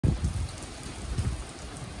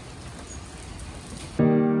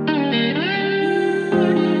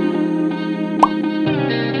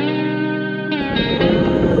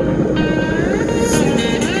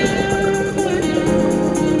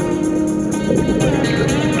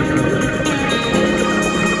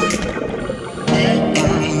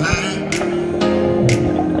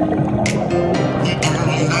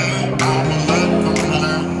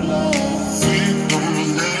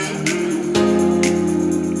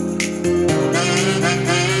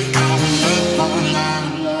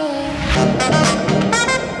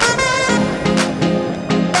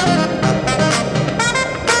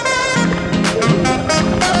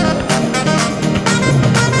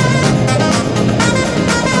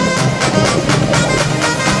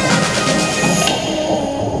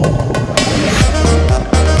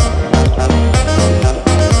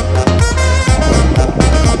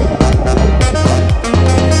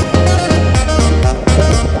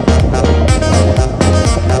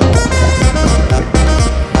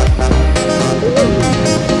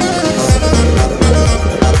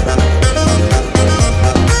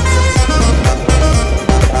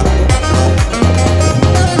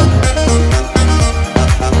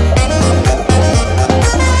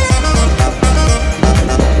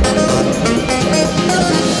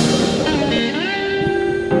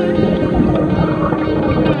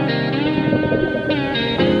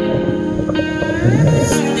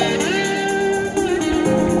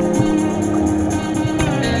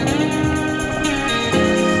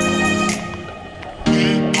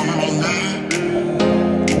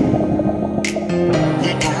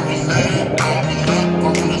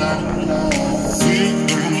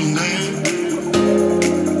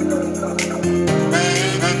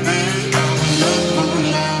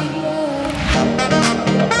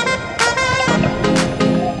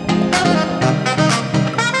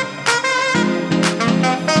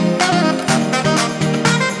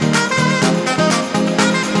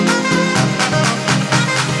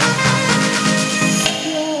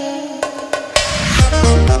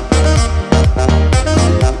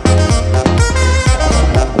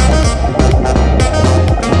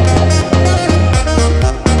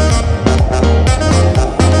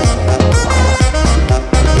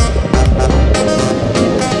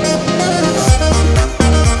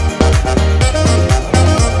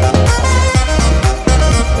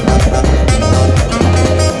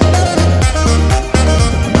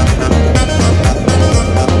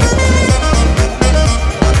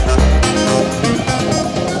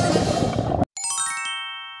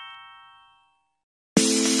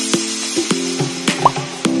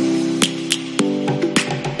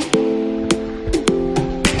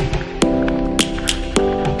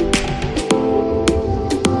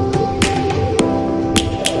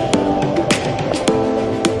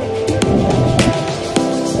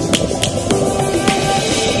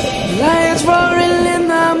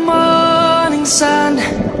sun,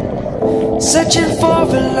 searching for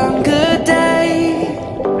a longer day.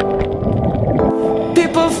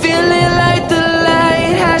 People feeling like the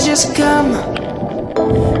light has just come.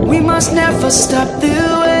 We must never stop the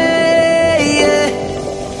way, yeah.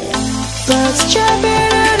 Birds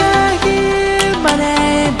jumping and I hear my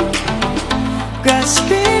name,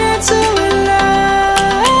 grasping into a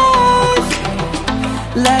life.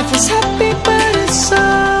 Life is happy but it's so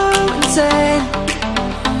insane.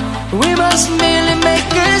 We must merely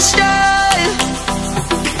make a start.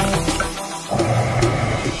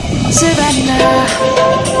 Savannah,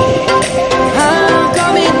 I'm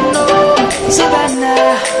coming home.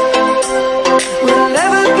 Savannah, we'll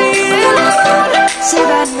never be alone.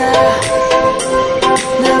 Savannah,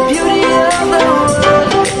 the beauty of the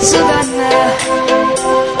world. Savannah,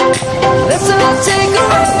 let's all take a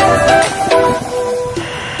ride.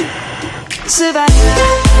 Savannah.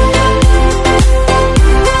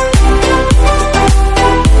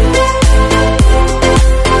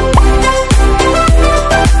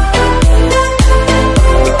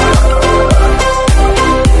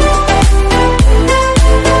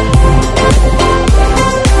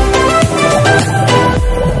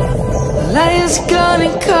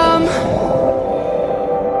 Gonna come.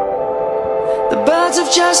 The birds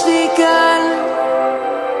have just begun.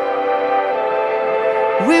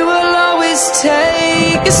 We will always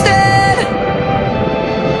take a stand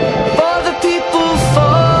for the people,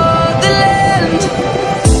 for the land.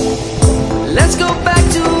 Let's go back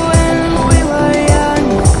to when we were young.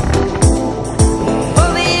 For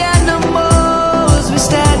the animals we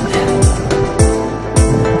stand.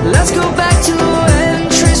 Let's go back to when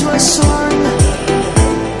trees were swung.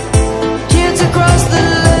 Across the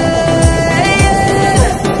land.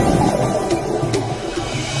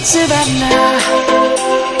 Savannah,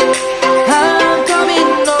 I'm coming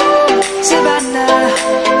home. Savannah,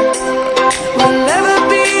 we'll never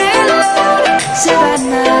be alone.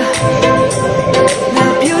 Savannah, the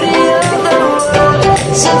beauty of the world.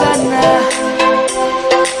 Savannah,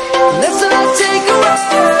 let's all take a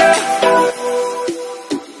ride.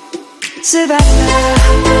 Savannah.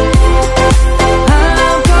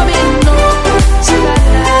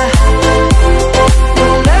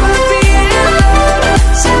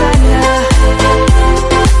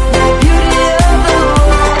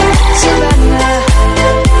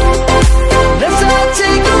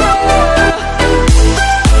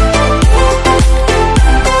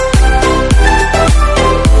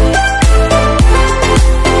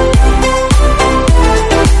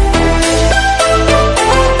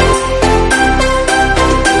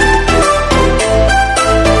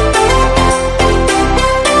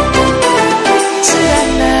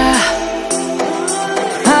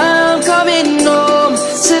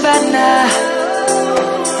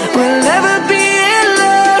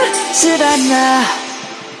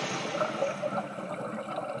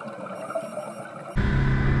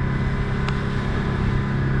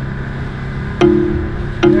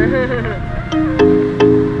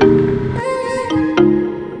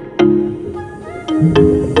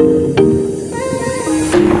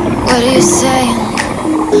 What are you saying?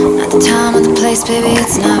 At the time or the place, baby,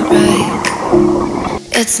 it's not right.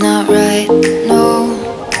 It's not right, no.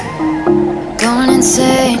 Going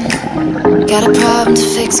insane. Got a problem to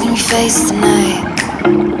fix, can we face it tonight?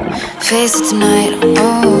 Face it tonight,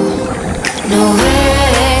 oh. No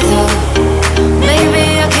way though. Maybe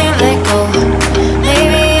I can't let go.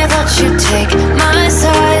 Maybe I thought you'd take my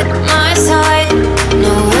side, my side.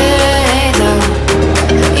 No way though.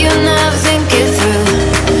 You never think it through.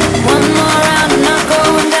 One more round, I'm not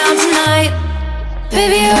going down tonight.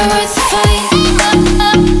 Baby, you're worth the fight.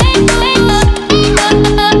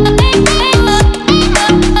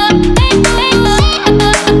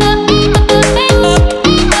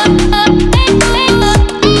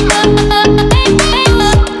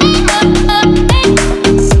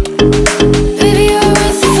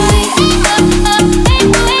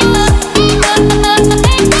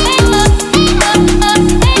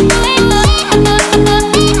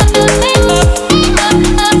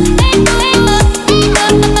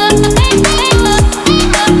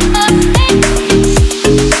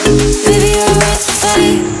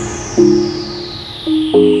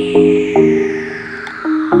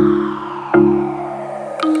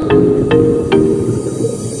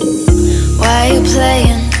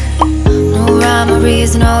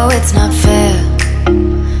 No, it's not fair.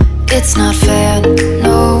 It's not fair,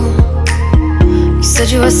 no. You said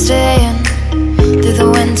you were staying through the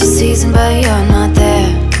winter season, but you're not there.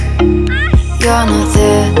 You're not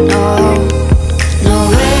there, no. No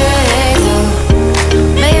way though.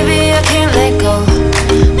 Maybe I can't let go.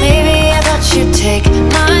 Maybe I thought you'd take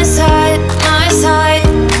my side, my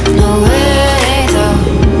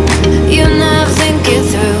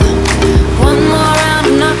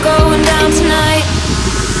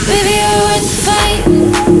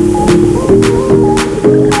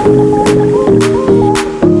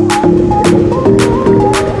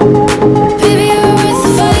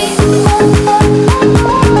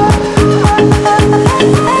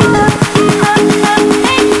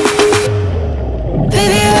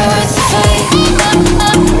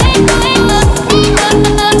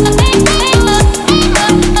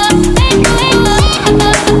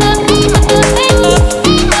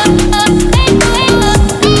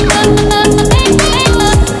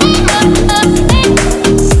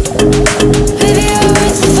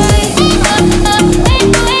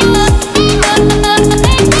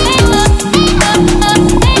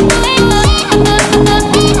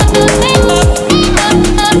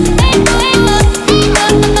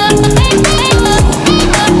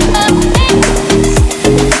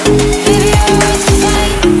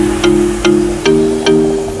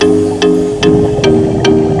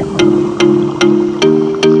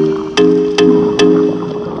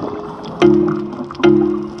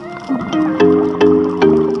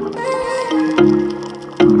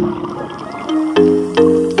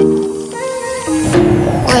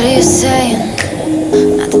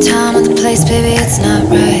Baby, it's not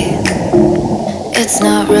right. It's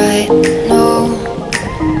not right, no.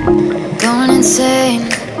 Going insane.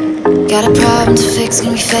 Got a problem to fix,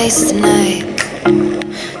 can we face it tonight?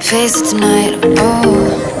 Face it tonight, oh.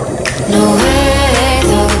 No way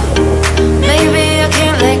though. Maybe I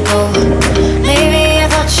can't let go. Maybe I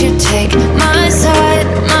thought you'd take my side,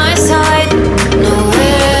 my side. No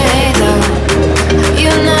way though. You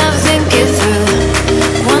never think it through.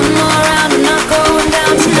 One more round, I'm not going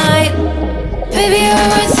down tonight. Baby, you're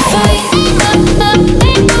worth the fight.